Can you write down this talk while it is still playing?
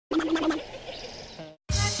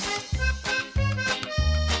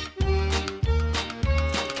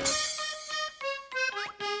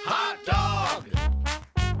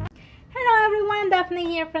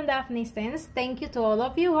here from Daphne Sense. Thank you to all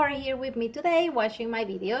of you who are here with me today watching my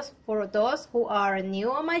videos. For those who are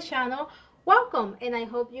new on my channel, welcome, and I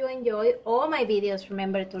hope you enjoy all my videos.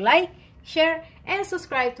 Remember to like, share, and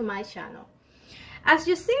subscribe to my channel. As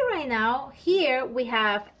you see right now, here we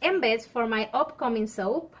have embeds for my upcoming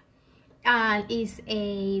soap, and it's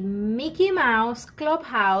a Mickey Mouse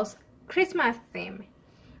Clubhouse Christmas theme.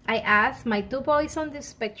 I asked my two boys on the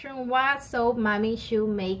spectrum what soap mommy should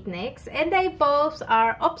make next, and they both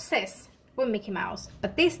are obsessed with Mickey Mouse,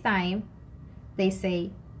 but this time they say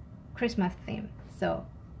Christmas theme. So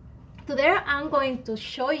today I'm going to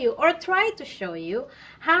show you, or try to show you,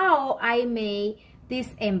 how I made these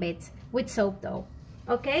embeds with soap dough.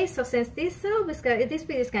 Okay, so since this video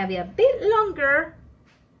is gonna be a bit longer,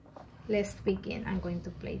 let's begin. I'm going to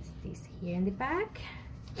place this here in the back,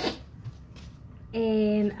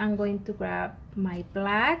 and I'm going to grab my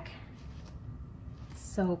black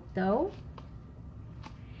soap dough,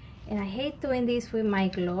 and I hate doing this with my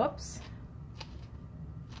gloves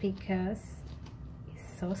because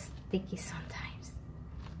it's so sticky sometimes.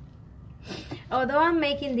 Although I'm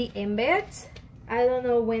making the embeds, I don't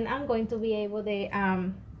know when I'm going to be able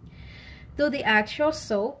to do the actual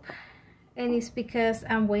soap, and it's because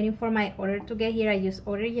I'm waiting for my order to get here. I just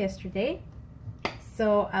ordered yesterday,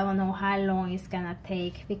 so I don't know how long it's gonna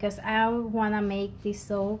take, because I want to make this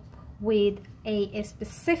soap with a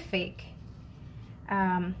specific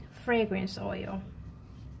fragrance oil,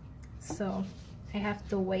 so I have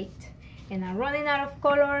to wait. And I'm running out of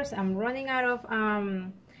colors, I'm running out of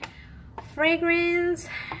fragrance,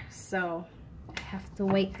 so I have to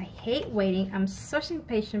wait. I hate waiting. I'm such an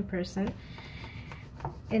impatient person,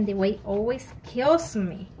 and the wait always kills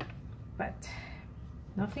me, but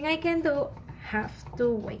nothing I can do. Have to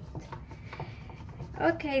wait.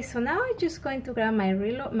 Okay, so now I'm just going to grab my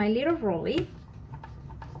little rolly,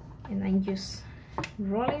 and I'm just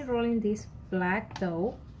rolling this black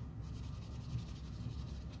dough,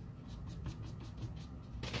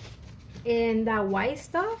 and that white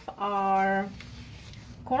stuff are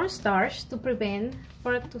cornstarch to prevent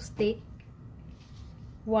for it to stick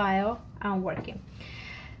while I'm working.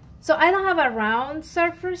 So I don't have a round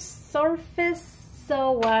surface,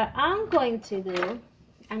 so what I'm going to do,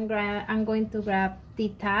 I'm going to grab the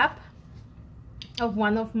top of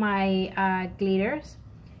one of my glitters,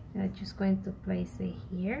 and I'm just going to place it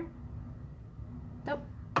here. Nope,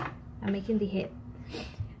 I'm making the head.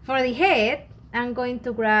 For the head, I'm going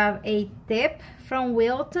to grab a tip from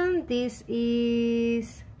Wilton. This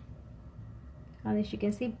is, as you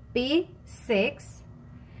can see, B6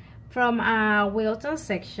 from Wilton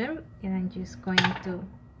section, and I'm just going to,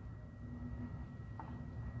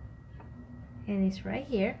 and it's right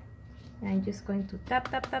here, and I'm just going to tap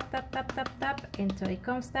until it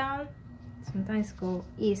comes down. Sometimes go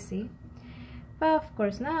easy, but of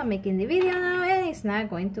course now I'm making the video now, and it's not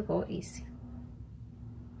going to go easy.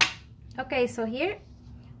 Okay, so here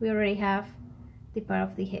we already have the part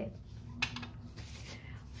of the head.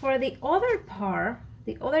 For the other part,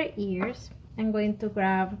 the other ears, I'm going to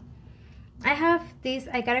grab, I have this,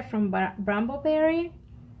 I got it from Brambleberry,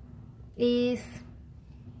 is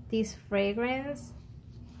this fragrance,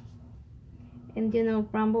 and you know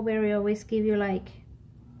Brambleberry always give you like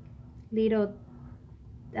little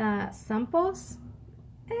samples,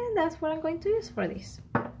 and that's what I'm going to use for this,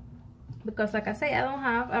 because like I say, I don't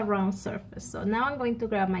have a round surface. So now I'm going to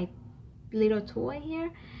grab my little tool in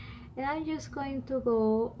here, and I'm just going to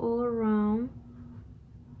go all around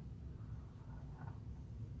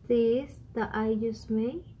this that I just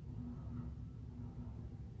made.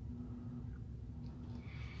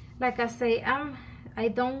 Like I say, I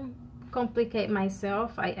don't complicate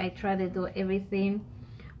myself. I try to do everything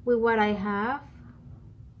with what I have.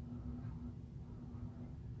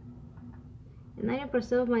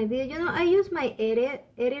 90% of my video, you know, I use my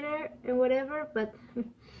editor and whatever, but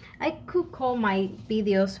I could call my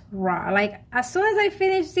videos raw. Like as soon as I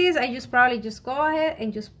finish this, I just probably just go ahead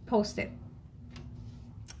and just post it.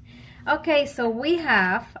 Okay, so we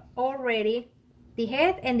have already the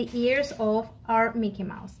head and the ears of our Mickey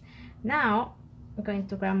Mouse. Now I'm going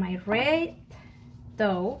to grab my red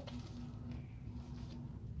dough,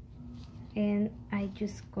 and I'm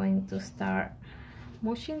just going to start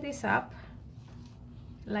mushing this up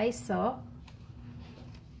like so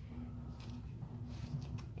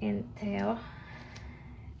until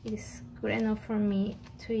it's good enough for me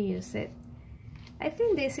to use it. I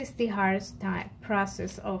think this is the hardest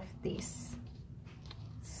process of this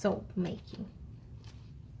soap making,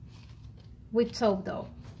 with soap dough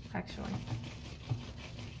actually.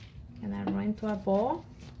 And I run into a bowl,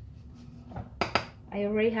 I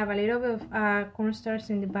already have a little bit of cornstarch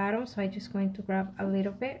in the bottom, so I'm just going to grab a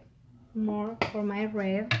little bit more for my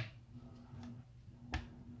red.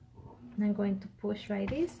 And I'm going to push like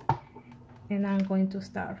this, and I'm going to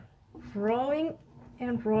start rolling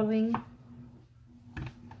and rolling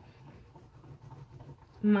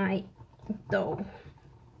my dough.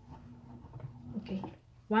 Okay,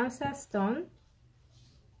 once that's done,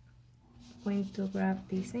 I'm going to grab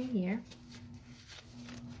this in here,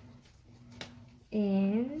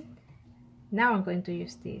 and now I'm going to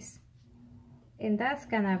use this, and that's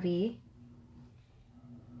gonna be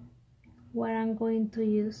what I'm going to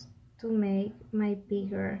use to make my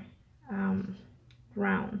bigger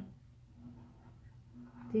round.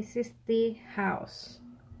 This is the house.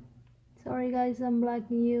 Sorry guys, I'm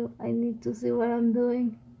blocking you. I need to see what I'm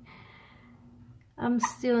doing. I'm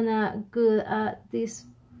still not good at this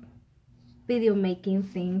video making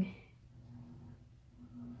thing.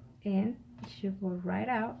 And it should go right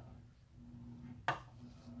out.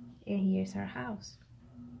 And here's our house.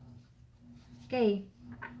 Okay,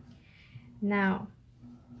 now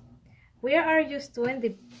we are just doing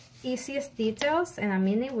the easiest details. In a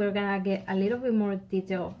minute we're gonna get a little bit more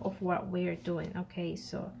detail of what we're doing. Okay,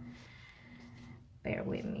 so bear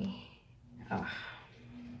with me.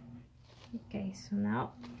 Okay, so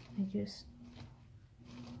now I'm just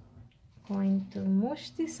going to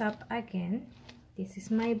mush this up again. This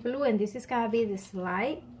is my blue, and this is gonna be the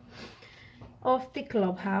slide of the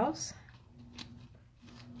clubhouse.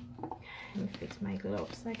 Let me fix my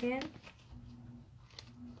gloves again.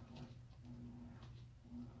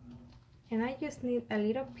 And I just need a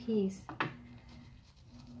little piece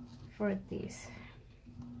for this.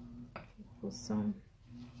 Put some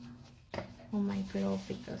on my glove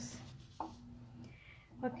because...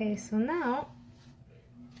 Okay, so now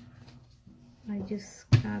I just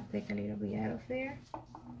gotta take a little bit out of there.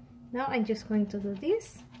 Now I'm just going to do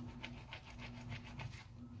this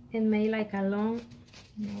and make like a long,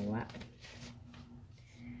 you know what?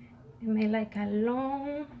 And make like a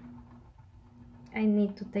long... I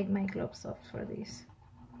need to take my gloves off for this.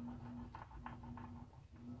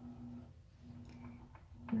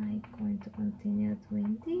 Now I'm going to continue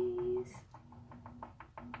doing this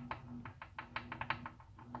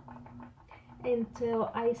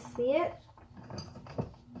until I see it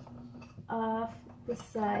off the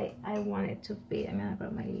side I want it to be. I'm gonna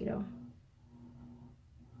grab my little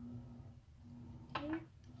here.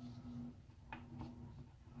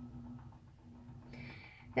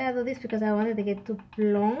 I do this because I wanted to get too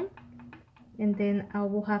long, and then I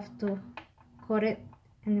will have to cut it,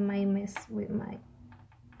 and it might mess with my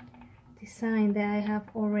design that I have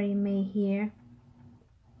already made here.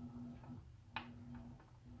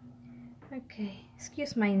 Okay,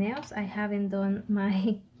 excuse my nails. I haven't done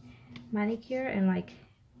my manicure in like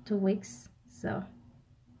 2 weeks, so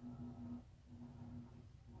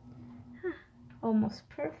almost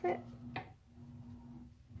perfect.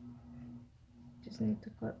 Just need to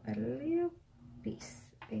cut a little piece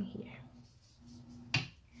in here.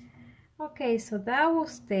 Okay, so that will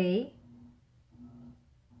stay.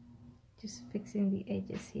 Just fixing the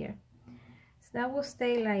edges here. So that will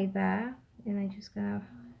stay like that, and I'm just gonna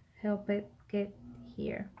help it get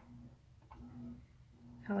here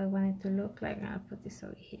how I want it to look like. I'm gonna put this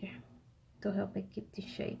over here to help it keep the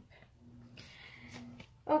shape.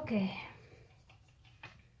 Okay,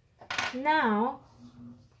 now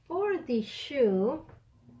for the shoe,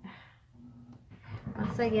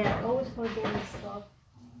 once again I always forget this stuff.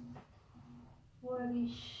 For the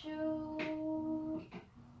shoe,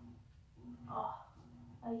 oh,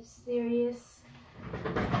 are you serious?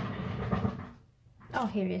 Oh,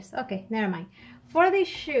 here it is. Okay, never mind. For the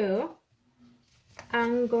shoe,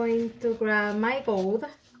 I'm going to grab my gold.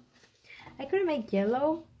 I could make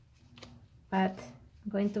yellow, but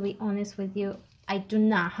I'm going to be honest with you, I do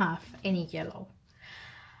not have any yellow.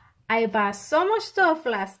 I bought so much stuff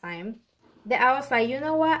last time that I was like, you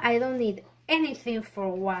know what, I don't need anything for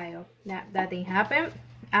a while. That didn't happen.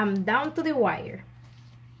 I'm down to the wire,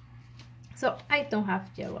 so I don't have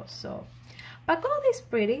yellow. So, but gold is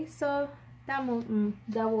pretty, so that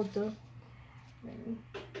will do.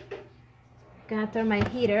 Gonna turn my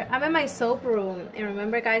heater. I'm in my soap room, and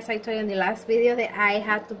remember guys, I told you in the last video that I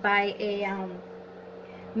had to buy a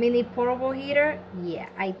mini portable heater. Yeah,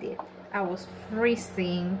 I did. I was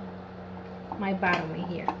freezing my bottom in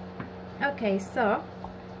here. Okay, so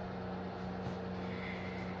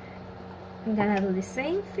I'm gonna do the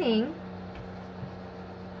same thing.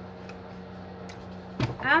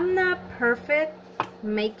 I'm not perfect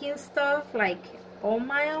making stuff like on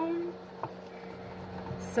my own,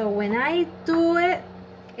 so when I do it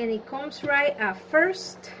and it comes right at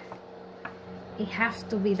first, it has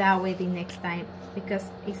to be that way the next time, because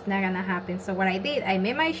it's not gonna happen. So what I did, I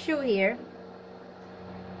made my shoe here,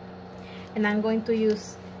 and I'm going to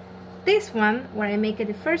use this one where I make it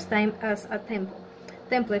the first time as a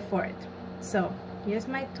template for it. So here's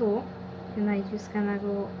my tool, and I just gonna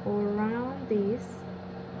go around this,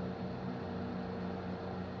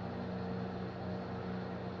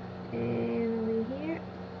 and over here,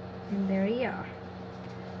 and there we are,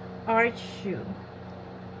 arch shoe.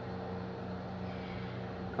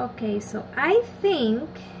 Okay, so I think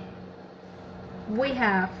we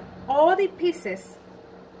have all the pieces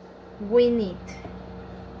we need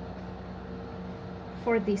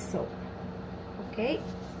for this soap. Okay,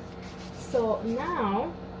 so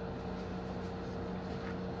now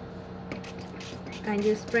I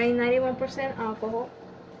just spray 91% alcohol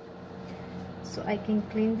so I can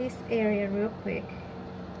clean this area real quick,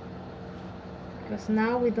 because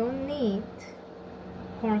now we don't need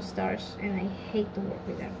cornstarch, and I hate to work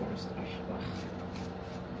with that cornstarch. Ugh.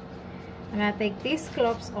 I'm gonna take these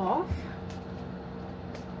gloves off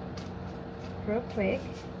real quick,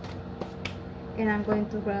 and I'm going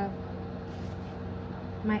to grab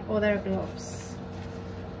my other gloves,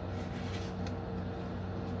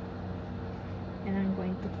 and I'm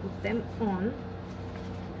going to put them on.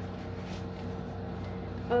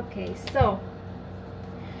 Okay, so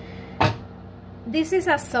this is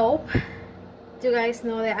a soap. You guys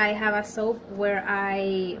know that I have a soap where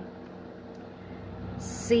I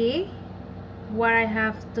see what I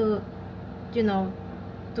have to, you know,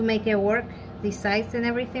 to make it work, the size and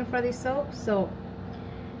everything for the soap. So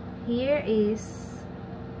here is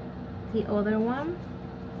the other one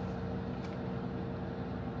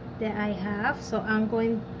that I have. So I'm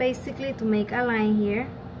going basically to make a line here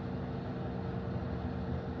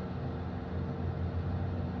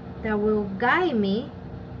that will guide me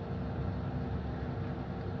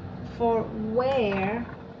for where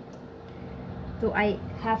do I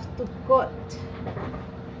have to cut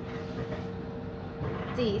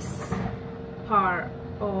this part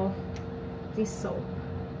of this soap.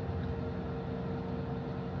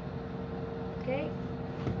 Okay,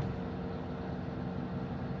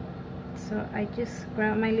 so I just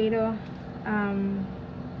grab my little and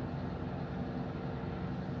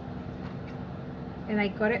I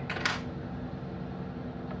got it.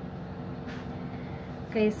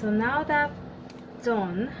 Okay, so now that's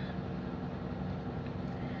done,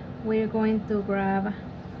 we're going to grab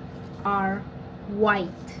our white.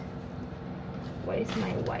 Where is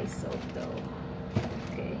my white soap though?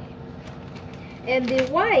 Okay, and the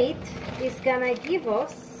white is gonna give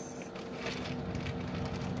us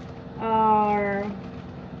our,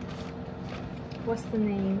 what's the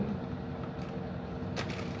name?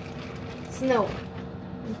 Snow.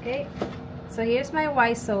 Okay, so here's my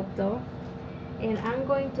white soap though, and I'm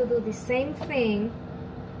going to do the same thing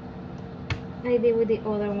I did with the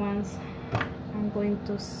other ones. I'm going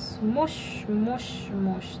to smush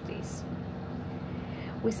this,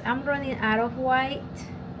 which I'm running out of white,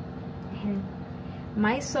 and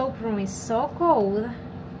my soap room is so cold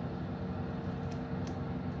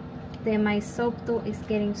that my soap tool is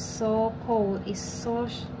getting so cold. It's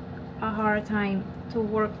such a hard time to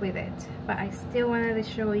work with it, but I still wanted to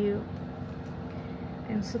show you.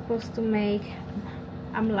 I'm supposed to make,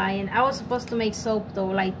 I'm lying, I was supposed to make soap though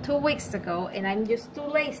like 2 weeks ago, and I'm just too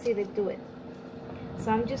lazy to do it.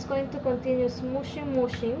 So I'm just going to continue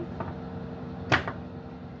mushing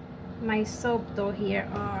my soap dough here.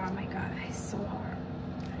 Oh my god, it's so hard.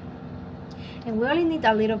 And we only need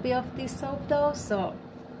a little bit of this soap dough, so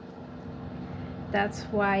that's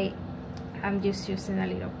why I'm just using a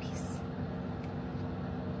little piece.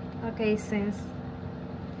 Okay, since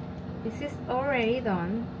this is already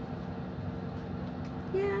done,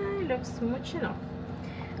 yeah, it looks smooth enough.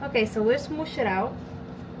 Okay, so we'll smoosh it out,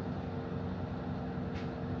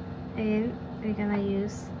 and we're gonna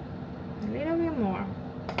use a little bit more.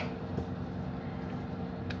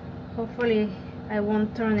 Hopefully I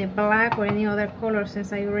won't turn it black or any other color,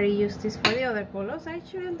 since I already used this for the other colors. I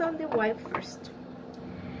should have done the white first.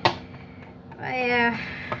 But yeah,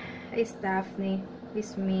 it's Daphne,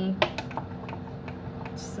 it's me.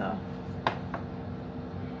 So,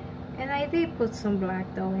 and I did put some black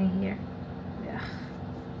though in here. Yeah.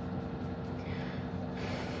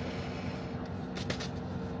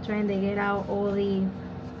 Trying to get out all the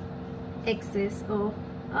excess of,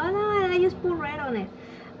 oh no, I just put red on it.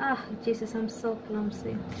 Oh Jesus, I'm so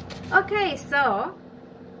clumsy. Okay, so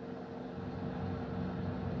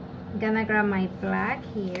I'm gonna grab my black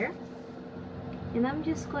here, and I'm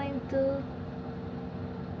just going to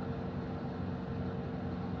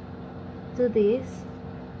do this.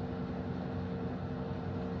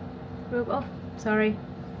 Oh, sorry,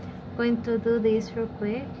 going to do this real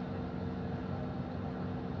quick,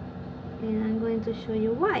 and I'm going to show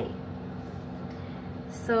you why.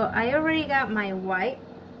 So I already got my white,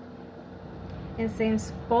 and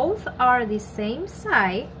since both are the same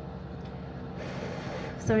side,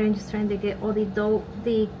 sorry, I'm just trying to get all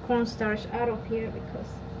the cornstarch out of here because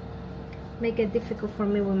make it difficult for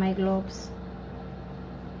me with my gloves.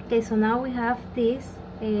 Okay, so now we have this,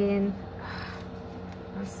 and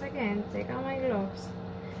once again, take out my gloves.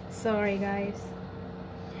 Sorry guys.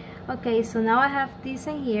 Okay, so now I have this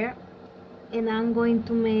in here, and I'm going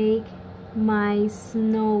to make my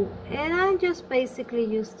snow, and I'm just basically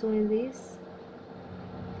just doing this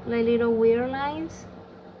like little weird lines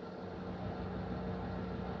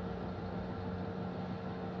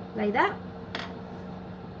like that,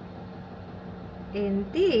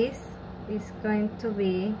 and this is going to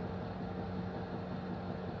be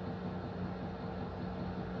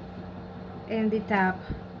in the top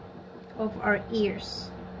of our ears.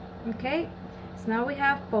 Okay, so now we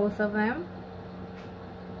have both of them.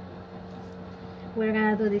 We're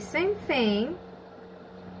gonna do the same thing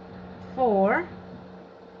for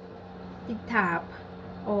the top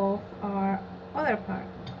of our other part,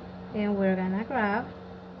 and we're gonna grab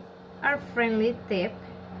our friendly tip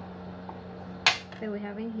that we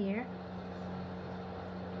have in here,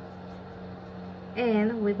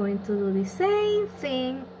 and we're going to do the same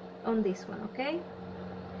thing on this one. Okay,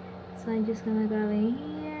 so I'm just gonna grab in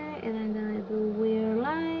here, and I'm gonna do weird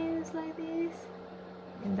lines like this,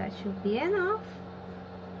 and that should be enough.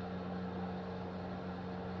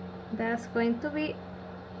 That's going to be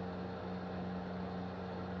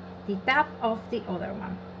the top of the other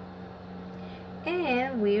one,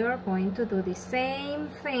 and we are going to do the same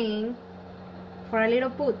thing for a little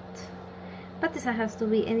boot, but this has to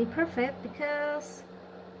be any perfect because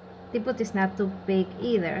the boot is not too big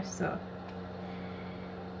either. So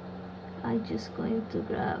I'm just going to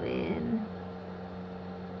grab in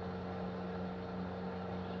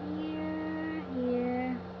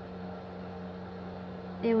here,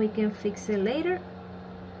 and we can fix it later.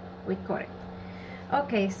 We cut it.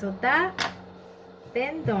 Okay, so that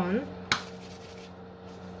then done,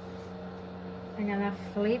 I'm gonna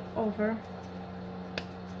flip over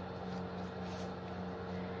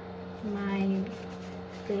my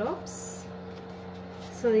gloves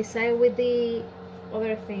so the side with the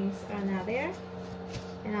other things are not there,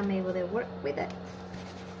 and I'm able to work with it.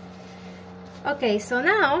 Okay, so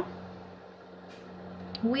now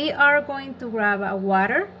we are going to grab a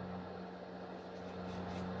water,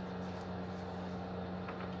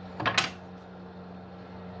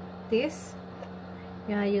 this,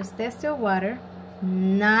 you're gonna use distilled water,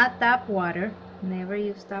 not tap water. Never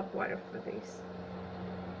use tap water for this.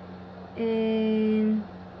 And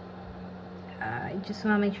I just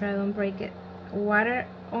want to make sure I don't break it. Water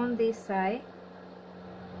on this side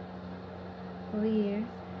over here,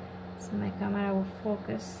 so my camera will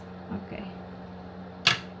focus. Okay,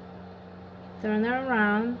 turn it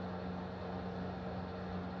around,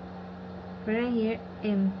 put it in here,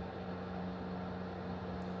 and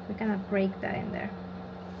we're gonna break that in there.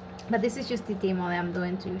 But this is just the demo that I'm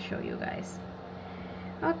doing to show you guys.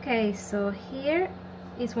 Okay, so here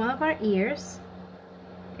is one of our ears,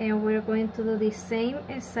 and we're going to do the same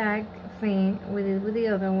exact thing with the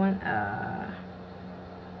other one.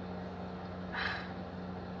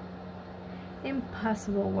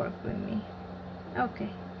 Impossible work with me. Okay,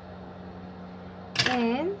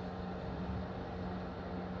 and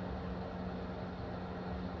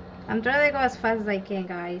I'm trying to go as fast as I can,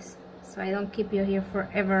 guys, so I don't keep you here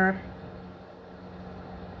forever.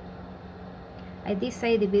 I did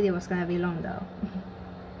say the video was gonna be long though.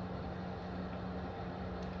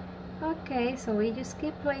 Okay, so we just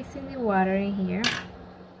keep placing the water in here.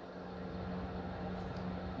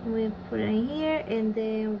 We put it in here, and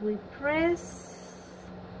then we press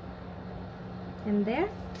in there,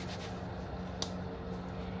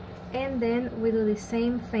 and then we do the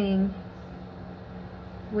same thing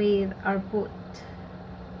with our boot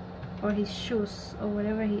or his shoes or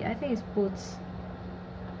whatever I think it's boots.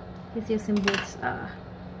 He's using boots.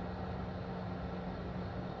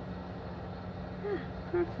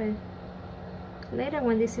 Perfect. Later,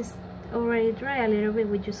 when this is already dry a little bit,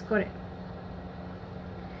 we just cut it.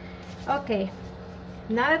 Okay,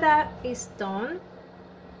 now that that is done,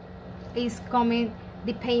 is coming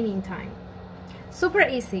the painting time. Super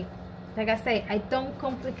easy. Like I say, I don't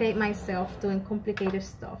complicate myself doing complicated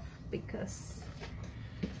stuff, because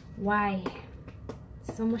why?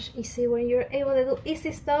 So much easier when you're able to do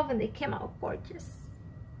easy stuff and they came out gorgeous.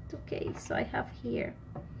 Okay, so I have here,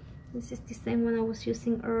 this is the same one I was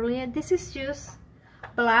using earlier. This is just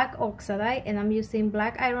black oxide, and I'm using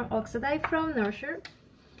black iron oxide from Nurture.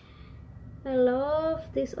 I love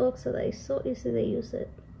this oxide, it's so easy to use it.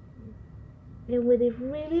 And with the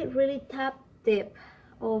really top tip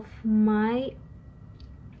of my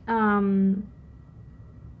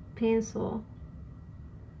pencil,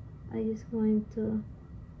 I'm just going to,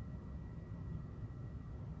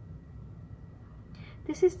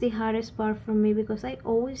 this is the hardest part for me because I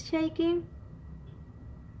always shaking.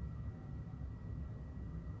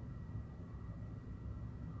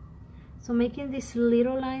 So making these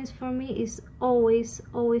little lines for me is always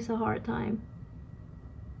a hard time.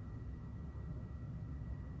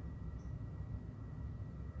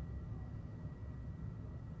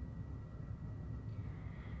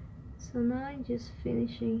 So now I'm just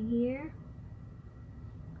finishing here.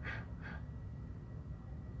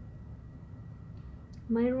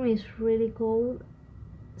 My room is really cold,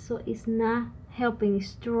 so it's not helping,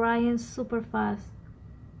 it's drying super fast.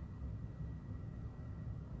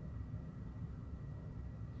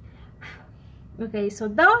 Okay, so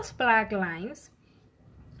those black lines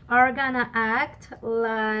are gonna act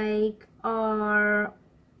like our,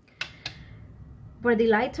 where the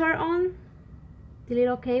lights are on, the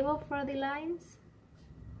little cable for the lines.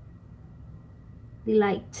 The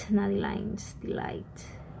light, not the lines, the light.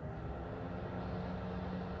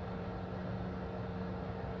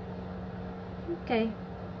 Okay,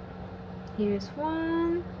 here's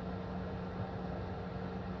one.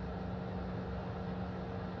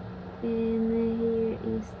 And then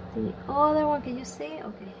here is the other one. Can you see?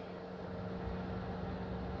 Okay.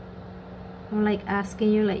 I'm like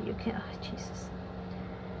asking you, like you can. Oh, Jesus.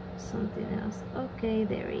 Something else. Okay,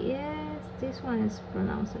 there he is. This one is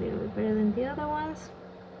pronounced a little bit better than the other ones.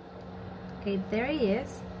 Okay, there he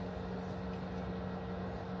is.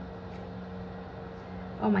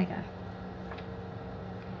 Oh my God.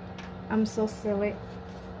 I'm so silly.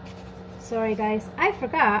 Sorry guys, I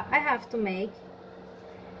forgot I have to make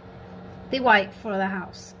the white for the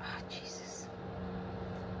house. Oh Jesus.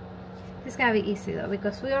 This is gonna be easy though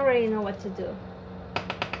because we already know what to do.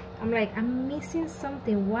 I'm like, I'm missing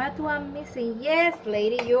something. What do I missing? Yes,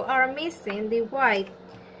 lady, you are missing the white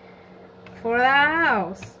for the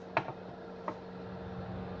house.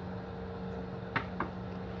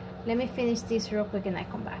 Let me finish this real quick and I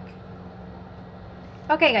come back.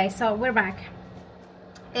 Okay guys, so we're back.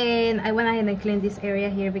 And I went ahead and cleaned this area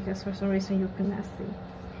here because for some reason you cannot see.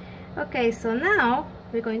 Okay, so now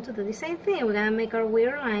we're going to do the same thing. We're gonna make our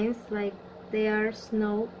weird lines like they are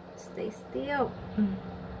snow. Stay still.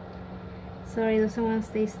 Sorry, it doesn't want to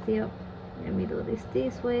stay still. Let me do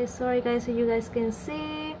this way. Sorry guys, so you guys can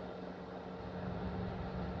see.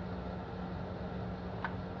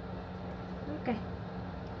 Okay,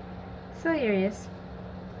 so here it is.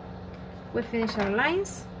 We finish our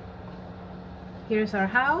lines. Here's our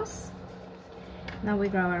house. Now we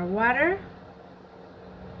grab our water.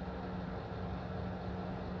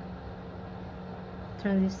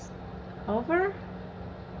 Turn this over.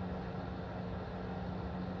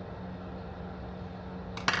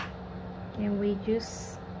 And we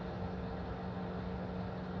just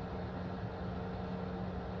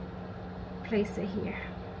place it here.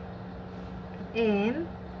 And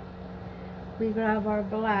we grab our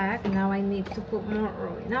black. Now I need to put more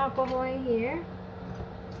rubbing alcohol in here.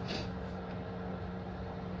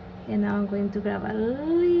 And now I'm going to grab a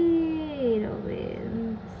little bit,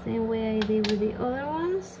 the same way I did with the other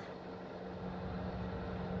ones.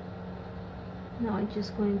 Now I'm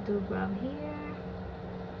just going to grab here,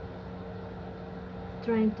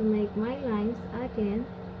 trying to make my lines again.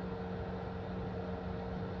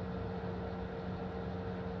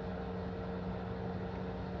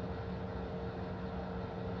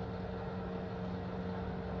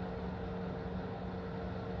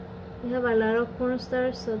 We have a lot of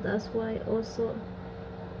cornstarch, so that's why also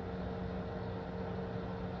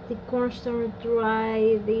the cornstarch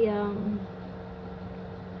dry the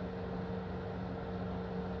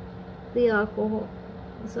alcohol,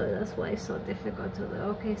 so that's why it's so difficult to do.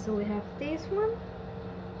 Okay, so we have this one,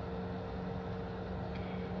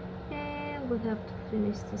 and we have to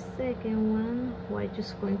finish the second one. We're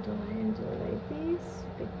just going to handle it like this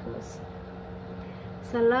because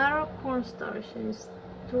it's a lot of cornstarch and it's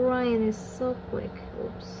drying is so quick.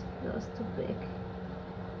 Oops, that was too big.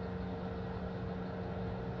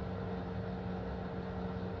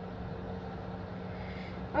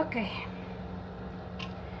 Okay,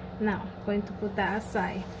 now I'm going to put that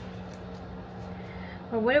aside.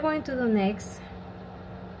 What we're going to do next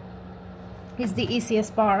is the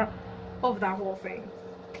easiest part of the whole thing.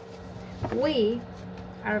 We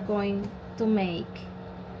are going to make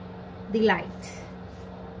the light.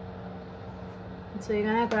 So you're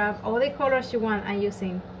gonna grab all the colors you want. I'm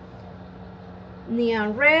using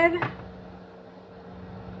neon red,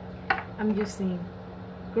 I'm using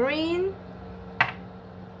green,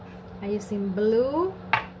 I'm using blue,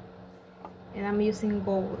 and I'm using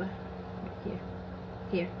gold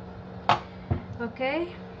here. Okay,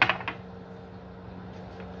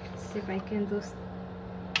 see if I can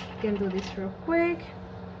do this real quick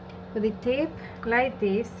with the tape like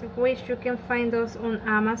this, which you can find those on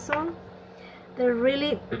Amazon. They're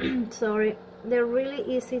really sorry, they're really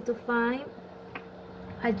easy to find.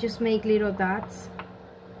 I just make little dots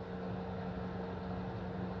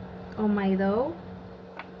on my dough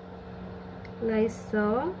like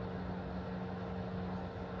so,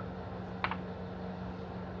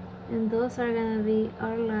 and those are gonna be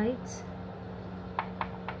our lights.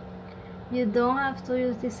 You don't have to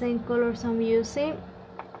use the same colors I'm using.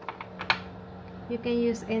 You can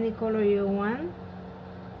use any color you want.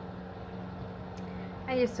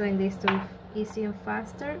 I'm just doing this to be easy and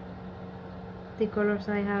faster. The colors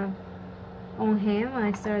I have on hand when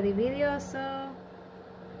I start the video, so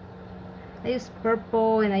I use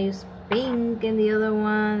purple and I use pink and the other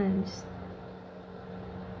one, and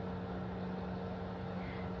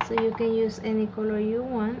so you can use any color you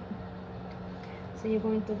want. So you're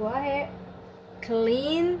going to go ahead,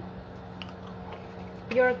 clean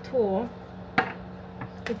your tool.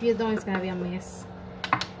 If you don't, it's gonna be a mess,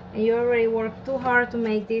 and you already worked too hard to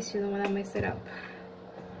make this. You don't want to mess it up.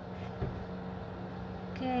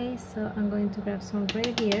 Okay, so I'm going to grab some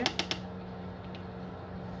red here,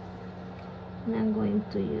 and I'm going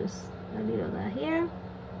to use a little dot here,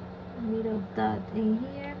 a little dot in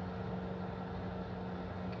here.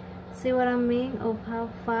 See what I mean of how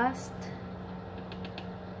fast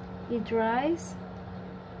it dries?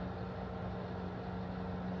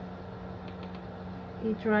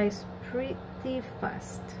 It dries pretty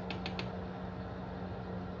fast.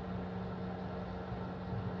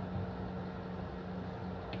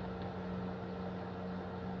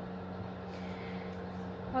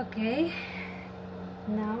 Okay,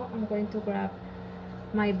 now I'm going to grab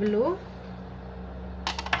my blue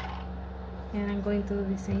and I'm going to do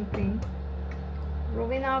the same thing.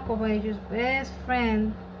 Rubbing alcohol is your best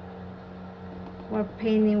friend while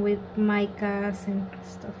painting with micas and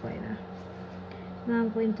stuff like that. Now I'm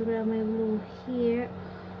going to grab my blue here,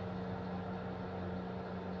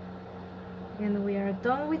 and we are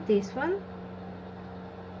done with this one.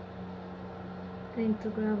 Going to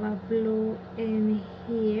grab a blue in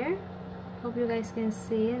here. Hope you guys can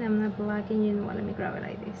see it. I'm not blocking you. Let me grab it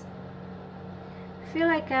like this. I feel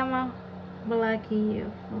like I'm blocking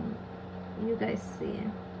you from you guys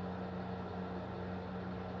seeing.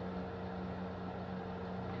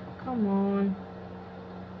 Come on.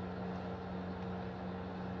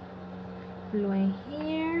 Blue in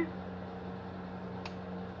here.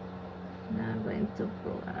 Now I'm going to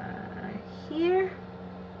put here.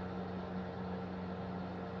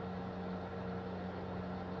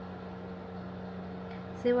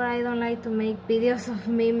 See what I don't like to make videos of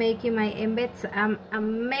me making my embeds. I'm a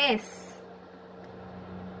mess.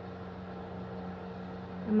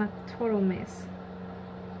 I'm a total mess.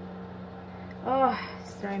 Oh,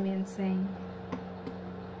 it's driving me insane.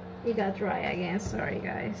 It got dry again. Sorry,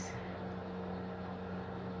 guys.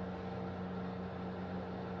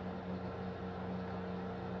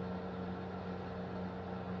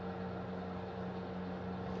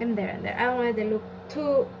 And there. I don't want it to look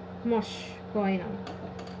too much going on.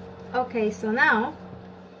 Okay, so now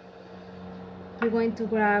you're going to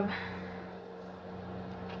grab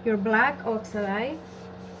your black oxide,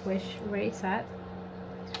 which where it's at,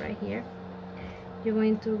 it's right here. You're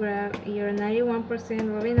going to grab your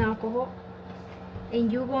 91% rubbing alcohol, and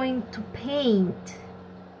you're going to paint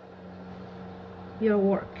your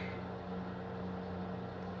work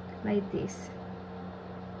like this.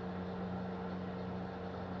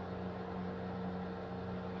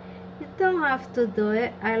 You don't have to do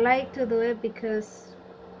it. I like to do it because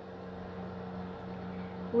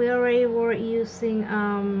we already were using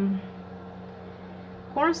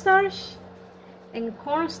cornstarch, and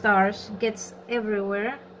cornstarch gets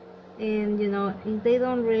everywhere, and you know, they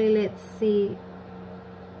don't really let see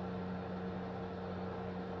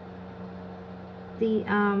the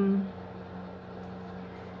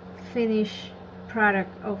finished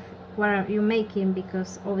product of what you're making,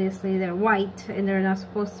 because obviously they're white and they're not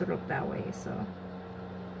supposed to look that way. So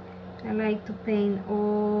I like to paint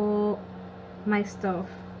all my stuff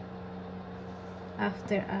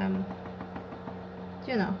after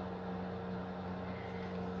you know,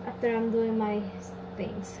 after I'm doing my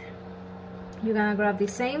things. You're gonna grab the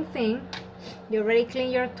same thing. You already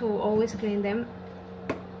clean your tool, always clean them.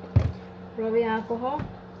 rubbing alcohol.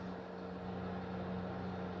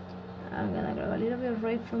 I'm gonna grab a little bit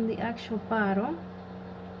right from the actual bottle,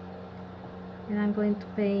 and I'm going to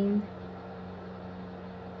paint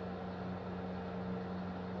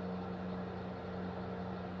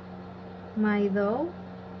my dough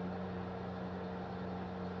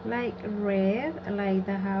like red, like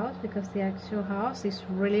the house, because the actual house is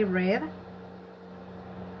really red,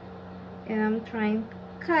 and I'm trying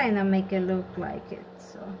to kind of make it look like it.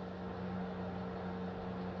 So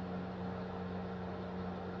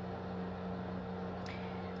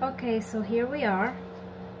okay, so here we are.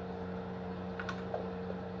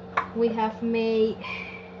 We have made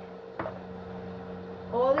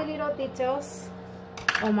all the little details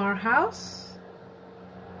on our house.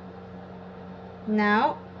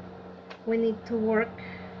 Now we need to work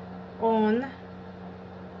on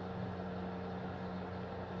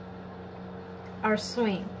our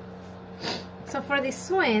swing. So for the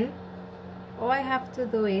swing, all I have to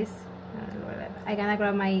do is I'm gonna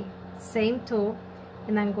grab my same tool,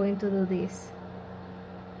 and I'm going to do this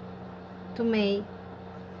to make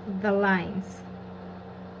the lines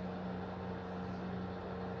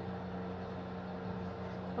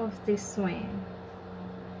of this swing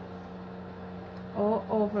all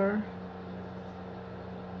over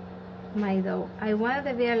my dough. I want it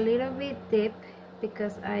to be a little bit deep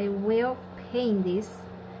because I will paint this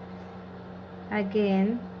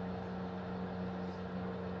again,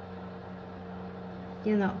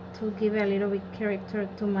 you know, to give a little bit character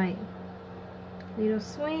to my little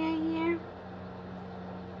swing here.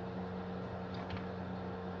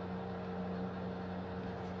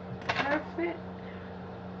 Perfect.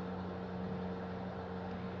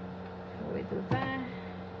 Before we do that,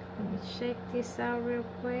 let me check this out real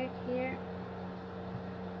quick here.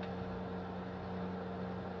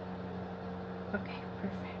 Okay,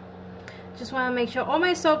 perfect. Just want to make sure all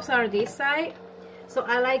my soaps are this side, so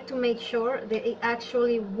I like to make sure that it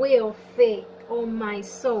actually will fit on my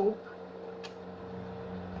soap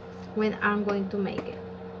when I'm going to make it.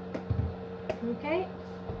 Okay,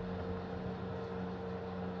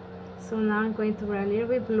 so now I'm going to grab a little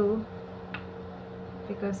bit blue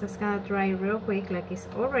because it's gonna dry real quick, like it's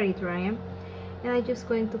already drying, and I'm just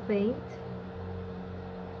going to paint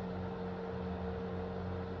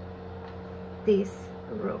this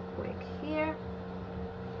real quick here.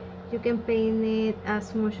 You can paint it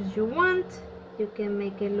as much as you want. You can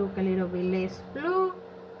make it look a little bit less blue.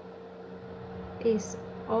 It's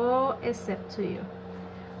all except to you,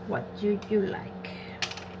 what you like.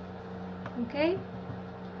 Okay,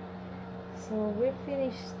 so we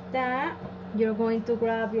finished that. You're going to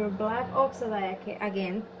grab your black oxide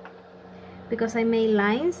again, because I made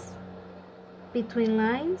lines between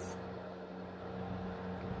lines.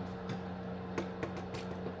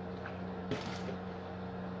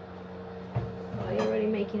 Oh, you're already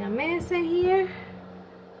making a mess in here.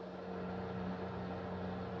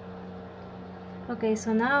 Okay,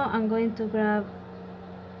 so now I'm going to grab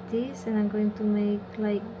this and I'm going to make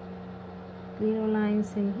like little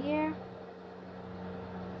lines in here.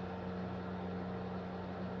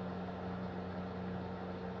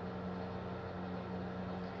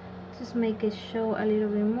 Just make it show a little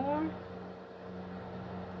bit more.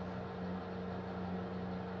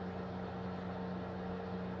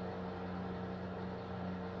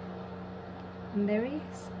 And there it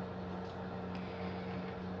is.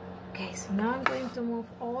 Okay, so now I'm going to move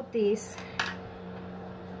all this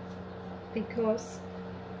because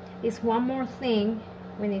it's one more thing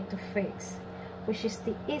we need to fix, which is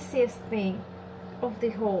the easiest thing of the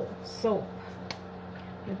whole soap.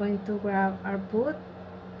 We're going to grab our boot.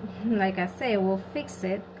 Like I say, we'll fix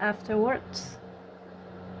it afterwards.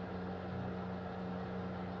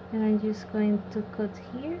 And I'm just going to cut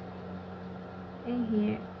here and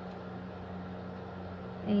here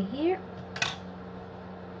and here.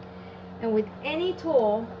 And with any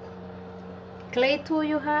tool, clay tool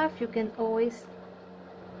you have, you can always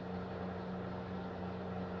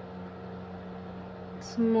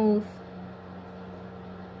smooth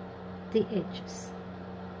the edges.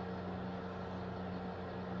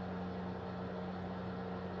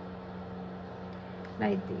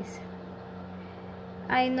 Like this.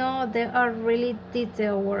 I know they are really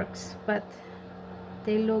detailed works, but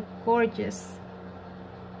they look gorgeous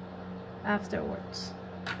afterwards.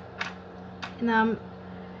 And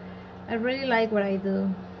I really like what I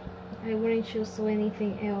do. I wouldn't choose to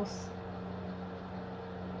anything else,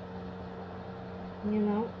 you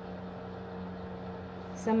know.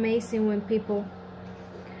 It's amazing when people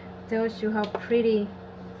tell you how pretty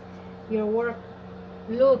your work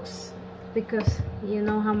looks, because you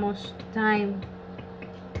know how much time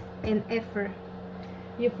and effort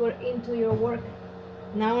you put into your work,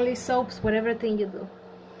 not only soaps, whatever thing you do.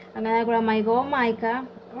 I'm gonna grab my gold mica.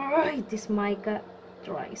 Oh, this mica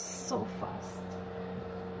dries so fast.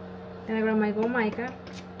 I'm gonna grab my gold mica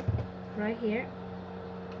right here,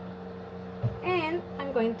 and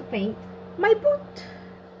I'm going to paint my boot.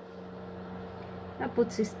 My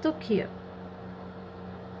boot is too cute.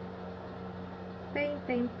 Paint,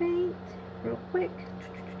 paint, paint, real quick.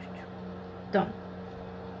 Done.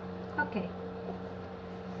 Okay.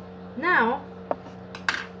 Now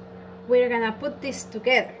we're gonna put this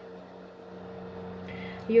together.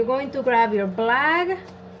 You're going to grab your black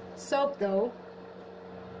soap dough,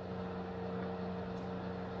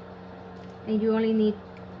 and you only need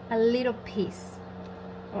a little piece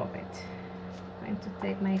of it. I'm going to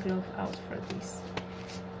take my glove out for this,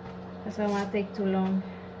 because I don't want to take too long.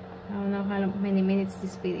 I don't know how many minutes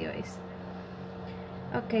this video is.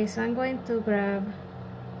 Okay, so I'm going to grab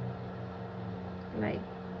like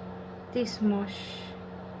this mush,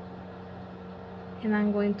 and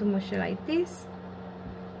I'm going to mush it like this,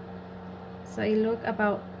 so it look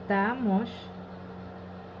about that much.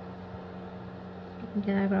 I'm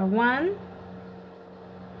gonna grab one,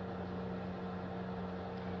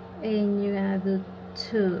 and you're gonna do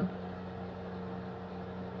two.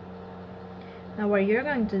 Now what you're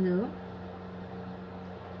going to do,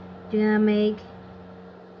 you're gonna make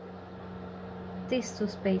these two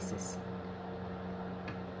spaces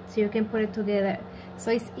so you can put it together,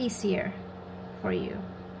 so it's easier for you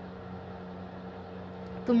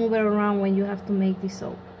to move it around when you have to make the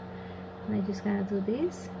soap. And I'm just gonna do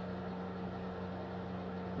this.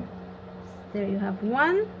 There you have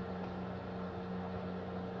one,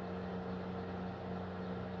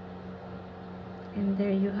 and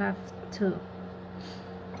there you have two.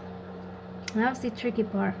 Now the tricky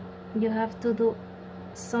part, you have to do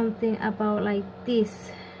something about like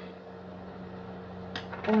this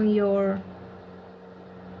on your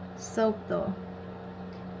soap dough,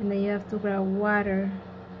 and then you have to grab water,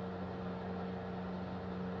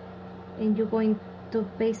 and you're going to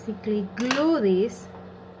basically glue this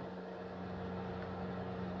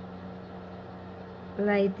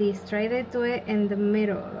like this. Try to do it in the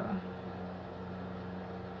middle though.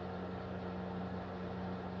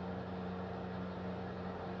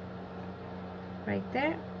 Right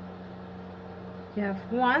there you have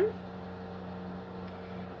one,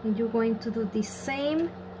 and you're going to do the same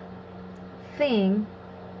thing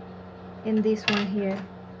in this one here.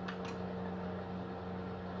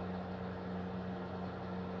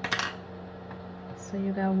 So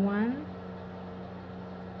you got one,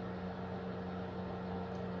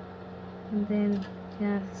 and then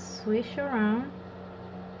just swish around,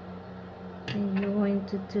 and you're going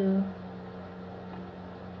to do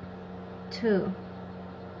two.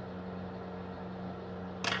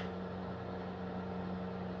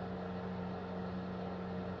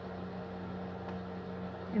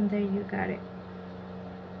 And there you got it.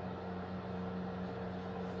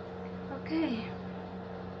 Okay,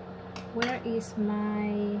 where is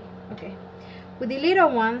my, okay, with the little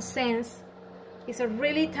one, since it's a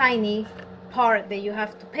really tiny part that you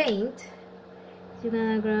have to paint, you're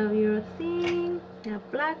gonna grab your thing, you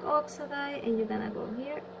have black oxide, and you're gonna go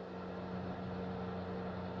here,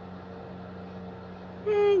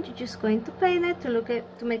 and you're just going to paint it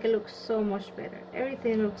to make it look so much better.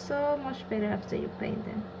 Everything looks so much better after you paint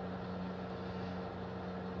them.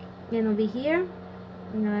 And over here,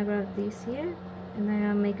 I'm gonna grab this here, and I'm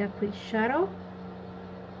gonna make a quick shadow.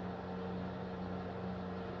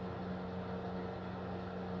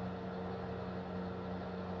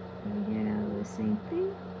 And here I'm gonna do the same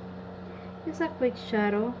thing. Just a quick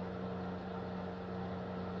shadow.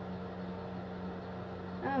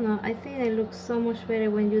 I don't know, I think it looks so much better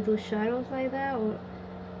when you do shadows like that, or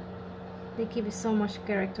they give it so much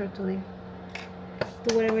character to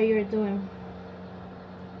whatever you're doing.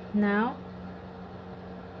 Now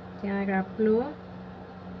I'm gonna grab blue.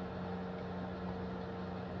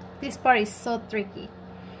 This part is so tricky.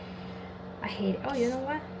 I hate it. Oh, you know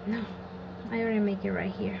what? No, I already make it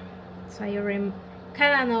right here, so I already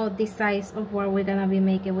kind of know the size of what we're gonna be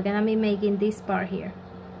making. We're gonna be making this part here.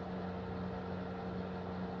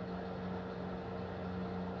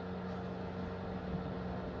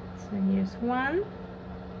 So here's one,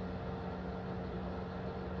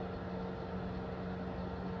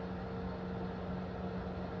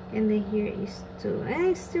 and then here is two, and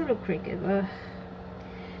it still looks crooked, but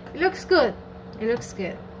it looks good. It looks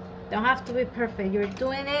good. Don't have to be perfect. You're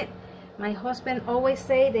doing it. My husband always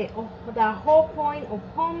say that the whole point of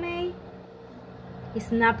homemade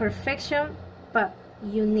is not perfection, but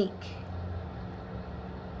unique,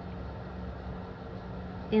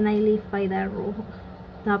 and I live by that rule.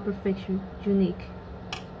 not perfection, unique.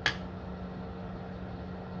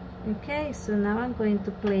 Okay, so now I'm going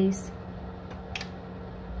to place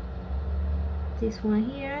this one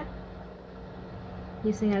here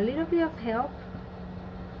using a little bit of help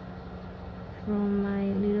from my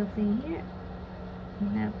little thing here.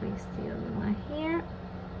 Now place the other one here.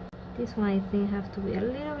 This one I think have to be a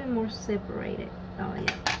little bit more separated. Oh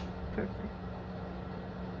yeah, perfect.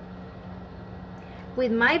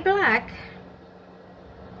 With my black,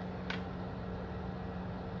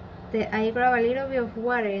 I grab a little bit of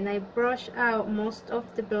water and I brush out most of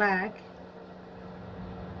the black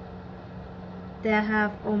that I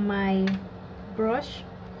have on my brush.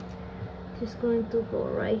 Just going to go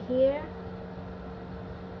right here.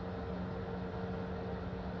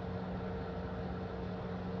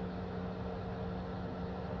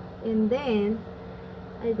 And then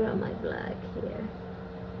I grab my black here.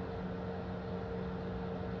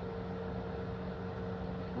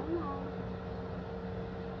 Come on.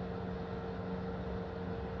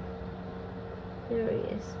 There he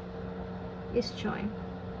is. It's showing.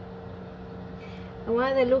 I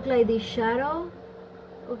want it to look like the shadow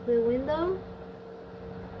of the window.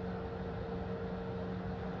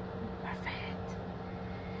 Perfect.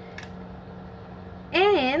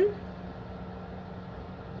 And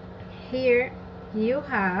here you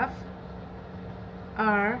have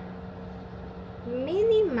our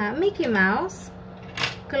Mickey Mouse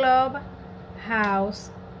Clubhouse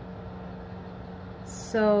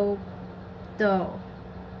soap doll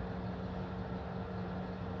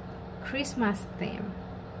Christmas theme.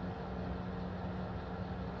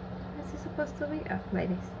 What's it supposed to be? Oh, like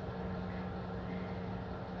this.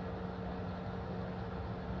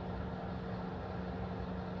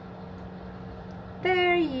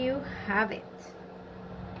 There you have it.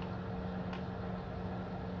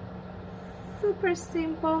 Super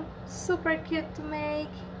simple, super cute to make.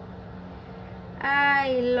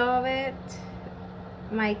 I love it.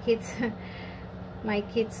 My kids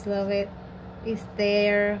love it. It's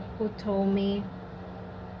there who told me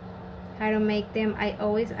how to make them. I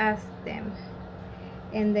always ask them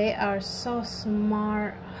and they are so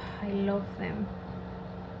smart. I love them.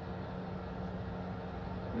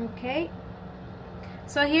 Okay,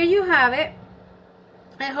 so here you have it.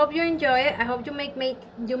 I hope you enjoy it. I hope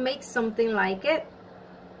you make something like it.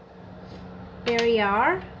 There you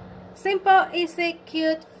are. Simple, easy,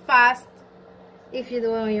 cute, fast. If you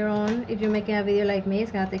do it on your own, if you're making a video like me,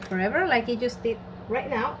 it's gonna take forever, like it just did right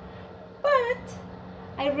now. But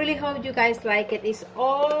I really hope you guys like it. It's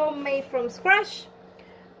all made from scratch,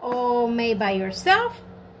 all made by yourself,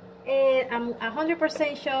 and I'm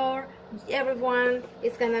 100% sure everyone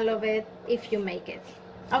is gonna love it if you make it.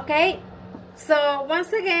 Okay, so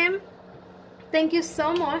once again, thank you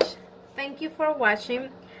so much. Thank you for watching.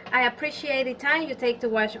 I appreciate the time you take to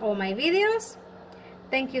watch all my videos.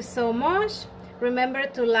 Thank you so much. Remember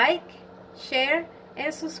to like, share,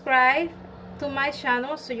 and subscribe to my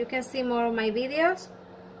channel so you can see more of my videos.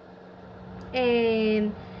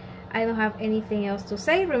 And I don't have anything else to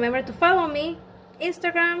say. Remember to follow me,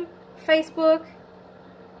 Instagram, Facebook,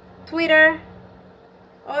 Twitter,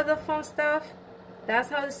 all the fun stuff. That's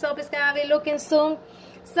how the soap is gonna be looking soon.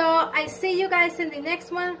 So I see you guys in the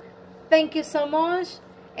next one. Thank you so much,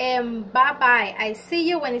 and bye bye. I see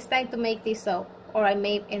you when it's time to make this soap, or I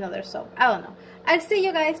make another soap. I don't know. I'll see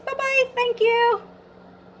you guys. Bye bye. Thank you.